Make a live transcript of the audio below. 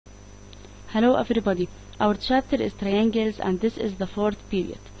Hello everybody, our chapter is triangles and this is the fourth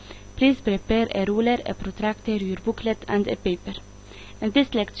period. Please prepare a ruler, a protractor, your booklet and a paper. In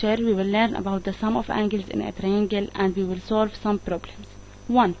this lecture we will learn about the sum of angles in a triangle and we will solve some problems.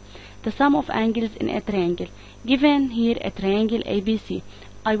 1. The sum of angles in a triangle. Given here a triangle ABC.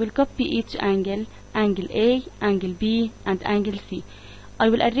 I will copy each angle, angle A, angle B and angle C. I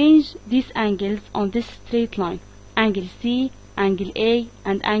will arrange these angles on this straight line, angle C, angle A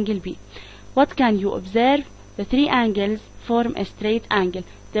and angle B. What can you observe? The three angles form a straight angle.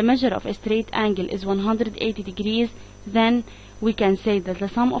 The measure of a straight angle is 180 degrees. Then we can say that the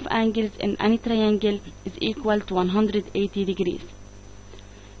sum of angles in any triangle is equal to 180 degrees.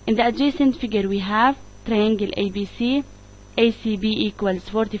 In the adjacent figure we have triangle ABC. ACB equals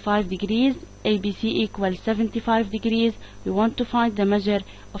 45 degrees, ABC equals 75 degrees. We want to find the measure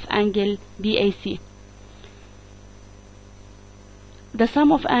of angle BAC. The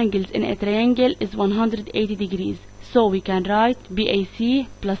sum of angles in a triangle is 180 degrees. So we can write BAC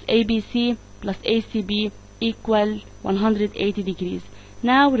plus ABC plus ACB equal 180 degrees.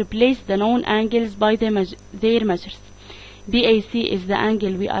 Now replace the known angles by their measures. BAC is the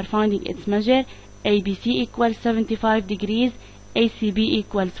angle we are finding its measure. ABC equals 75 degrees, ACB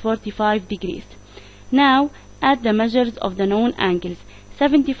equals 45 degrees. Now add the measures of the known angles.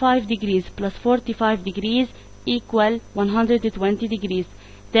 75 degrees plus 45 degrees equal 120 degrees.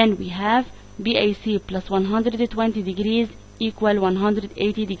 Then we have BAC plus 120 degrees equal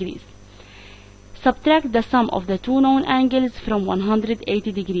 180 degrees. Subtract the sum of the two known angles from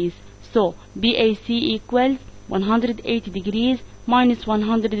 180 degrees. So BAC equals 180 degrees minus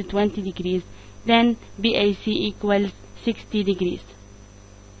 120 degrees. Then BAC equals 60 degrees.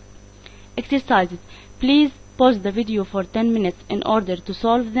 Exercises. Please pause the video for 10 minutes in order to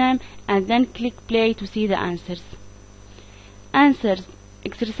solve them and then click play to see the answers. Answers.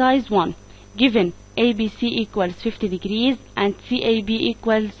 Exercise 1. Given ABC equals 50 degrees and CAB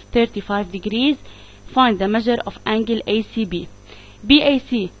equals 35 degrees, find the measure of angle ACB.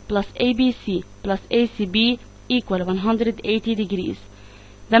 BAC plus ABC plus ACB equal 180 degrees.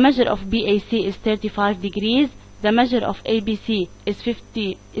 The measure of BAC is 35 degrees. The measure of ABC is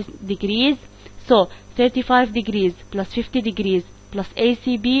 50 degrees. So 35 degrees plus 50 degrees plus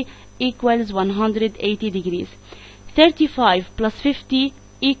ACB equals 180 degrees. 35 plus 50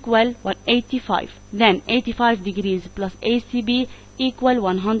 equal 185. Then 85 degrees plus ACB equal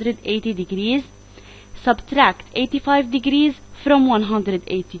 180 degrees. Subtract 85 degrees from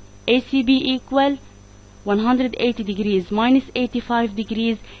 180. ACB equal 180 degrees minus 85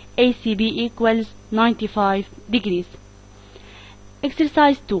 degrees. ACB equals 95 degrees.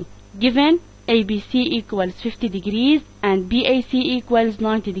 Exercise 2. Given ABC equals 50 degrees and BAC equals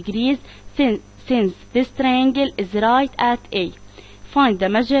 90 degrees, since this triangle is right at A, find the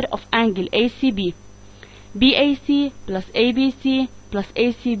measure of angle ACB. BAC plus ABC plus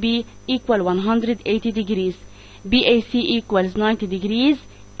ACB equal 180 degrees. BAC equals 90 degrees.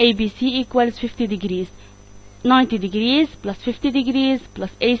 ABC equals 50 degrees. 90 degrees plus 50 degrees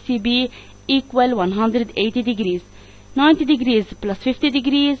plus ACB equal 180 degrees. 90 degrees plus 50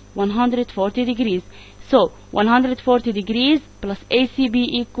 degrees, 140 degrees. So 140 degrees plus ACB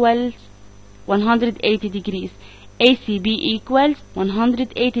equals 180 degrees. ACB equals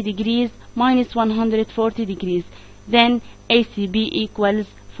 180 degrees minus 140 degrees. Then ACB equals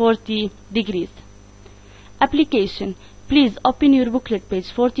 40 degrees. Application. Please open your booklet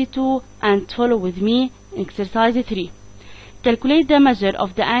page 42 and follow with me. Exercise 3. Calculate the measure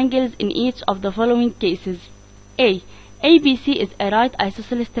of the angles in each of the following cases. A. ABC is a right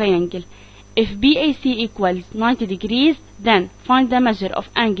isosceles triangle. If BAC equals 90 degrees, then find the measure of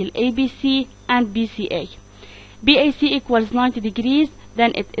angle ABC and BCA. BAC equals 90 degrees,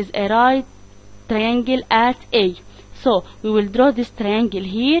 then it is a right triangle at A. So we will draw this triangle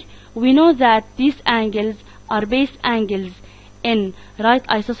here. We know that these angles are base angles in right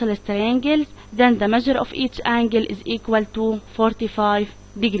isosceles triangles. Then the measure of each angle is equal to 45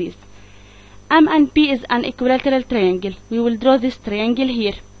 degrees. M and P is an equilateral triangle. We will draw this triangle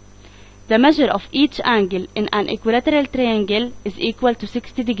here. The measure of each angle in an equilateral triangle is equal to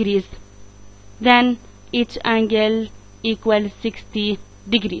 60 degrees. Then each angle equals 60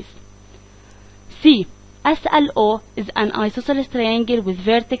 degrees. C. SLO is an isosceles triangle with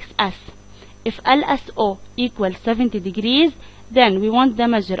vertex S. If LSO equals 70 degrees, then we want the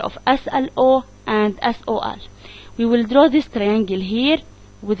measure of SLO and SOL. We will draw this triangle here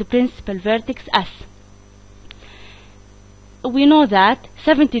with the principal vertex S. We know that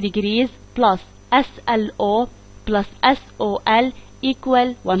 70 degrees plus SLO plus SOL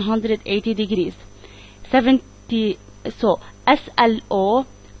equal 180 degrees. So SLO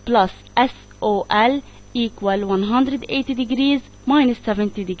plus SOL equal 180 degrees minus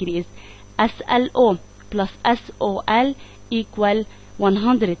 70 degrees. SLO plus SOL equal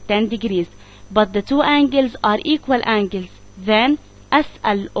 110 degrees. But the two angles are equal angles. Then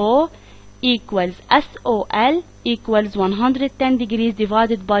SLO equals SOL equals 110 degrees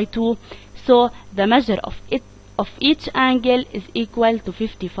divided by 2. So the measure of each angle is equal to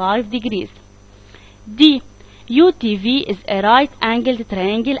 55 degrees. D. UTV is a right angled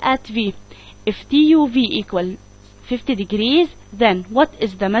triangle at V. If TUV equals 50 degrees, then what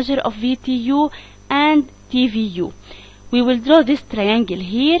is the measure of VTU and TVU? We will draw this triangle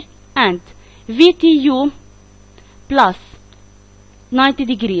here, and VTU plus 90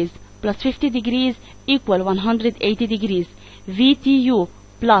 degrees plus 50 degrees equal 180 degrees. VTU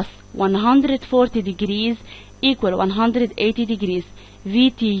plus 140 degrees equal 180 degrees.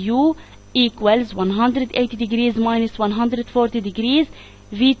 VTU equals 180 degrees minus 140 degrees.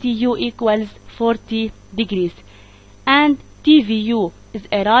 VTU equals 40 degrees. And TVU is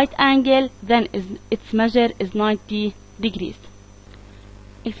a right angle, then its measure is 90 degrees.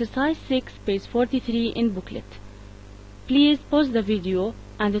 Exercise 6, page 43 in booklet. Please pause the video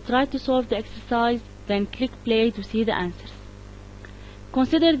and try to solve the exercise, then click play to see the answers.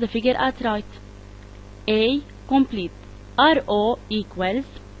 Consider the figure at right. A. Complete. RO equals.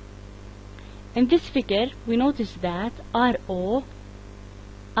 In this figure, we notice that RO,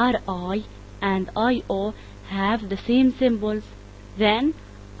 RI, and IO have the same symbols. Then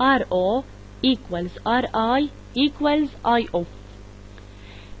RO equals RI equals IO.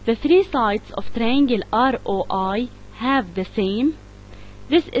 The three sides of triangle ROI have the same.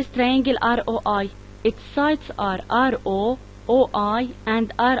 This is triangle ROI. Its sides are RO, OI,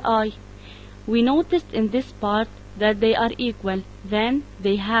 and RI. We noticed in this part that they are equal. Then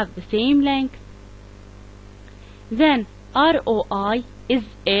they have the same length. Then ROI is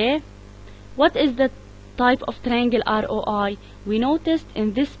A. What is the type of triangle ROI? We noticed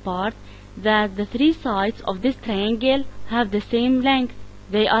in this part that the three sides of this triangle have the same length.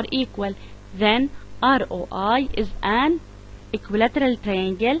 They are equal. Then ROI is an equilateral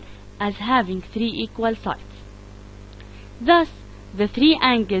triangle as having three equal sides. Thus, the three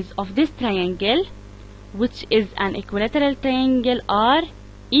angles of this triangle, which is an equilateral triangle, are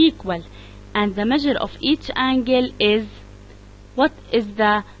equal, and the measure of each angle is. What is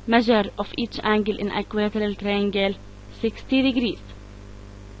the measure of each angle in equilateral triangle? 60 degrees.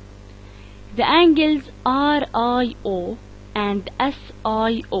 The angles RIO and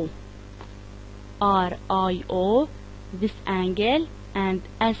SIO. RIO, this angle, and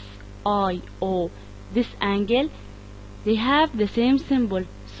SIO, this angle, they have the same symbol,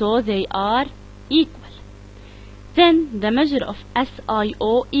 so they are equal. Then the measure of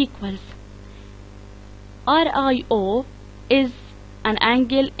SIO equals. RIO is an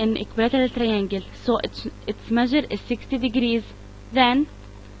angle in equilateral triangle, so its measure is 60 degrees. Then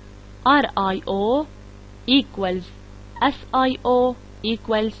RIO equals SIO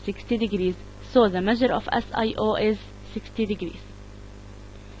equals 60 degrees. So the measure of SIO is 60 degrees.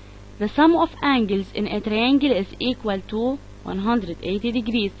 The sum of angles in a triangle is equal to 180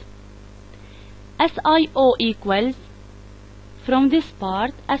 degrees. SIO equals, from this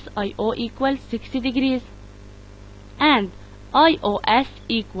part, SIO equals 60 degrees. And IOS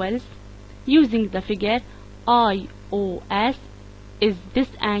equals, using the figure, IOS is this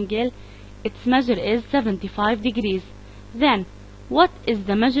angle, its measure is 75 degrees. Then, what is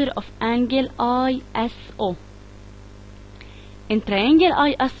the measure of angle ISO? In triangle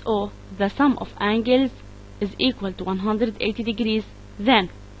ISO, the sum of angles is equal to 180 degrees. Then,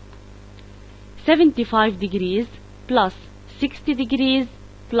 75 degrees plus 60 degrees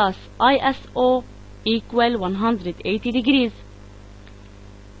plus ISO equal 180 degrees.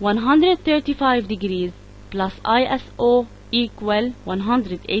 135 degrees plus ISO equal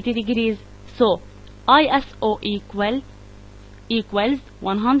 180 degrees. So, ISO equals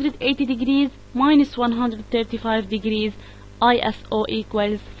 180 degrees minus 135 degrees. ISO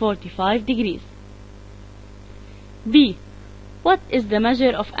equals 45 degrees. B. What is the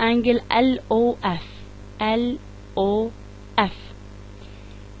measure of angle LOF? LOF.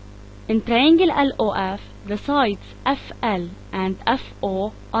 In triangle LOF, the sides FL and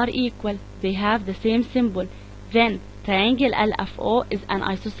FO are equal. They have the same symbol. Then, triangle LFO is an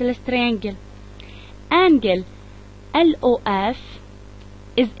isosceles triangle. Angle LOF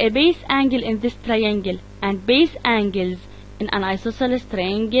is a base angle in this triangle, and base angles in an isosceles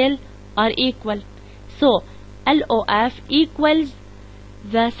triangle are equal. So, LOF equals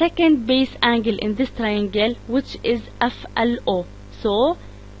the second base angle in this triangle, which is FLO. So,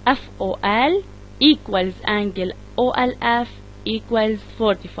 FOL equals angle OLF equals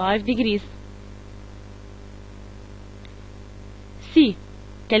 45 degrees. C.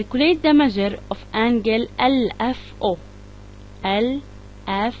 Calculate the measure of angle LFO.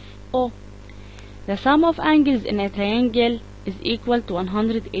 LFO. The sum of angles in a triangle is equal to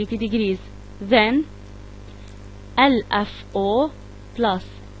 180 degrees. Then LFO plus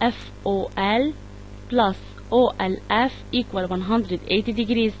FOL plus OLF equal 180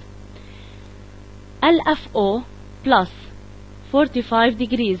 degrees. LFO plus 45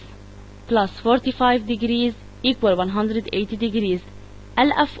 degrees plus 45 degrees equal 180 degrees.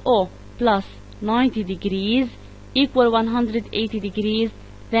 LFO plus 90 degrees equal 180 degrees.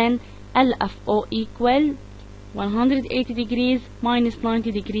 Then LFO equal 180 degrees minus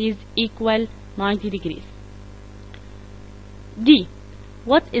 90 degrees equal 90 degrees. D.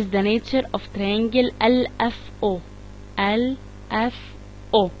 What is the nature of triangle LFO?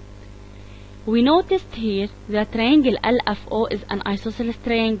 LFO. We noticed here that triangle LFO is an isosceles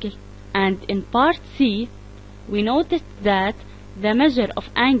triangle, and in part C we noticed that the measure of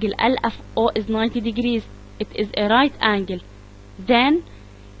angle LFO is 90 degrees. It is a right angle. Then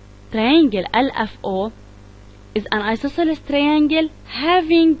triangle LFO is an isosceles triangle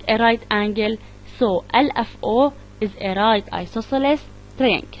having a right angle, so LFO is a right isosceles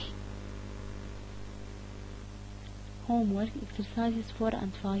triangle. Homework exercises 4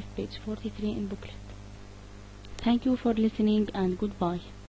 and 5, page 43 in booklet. Thank you for listening and goodbye.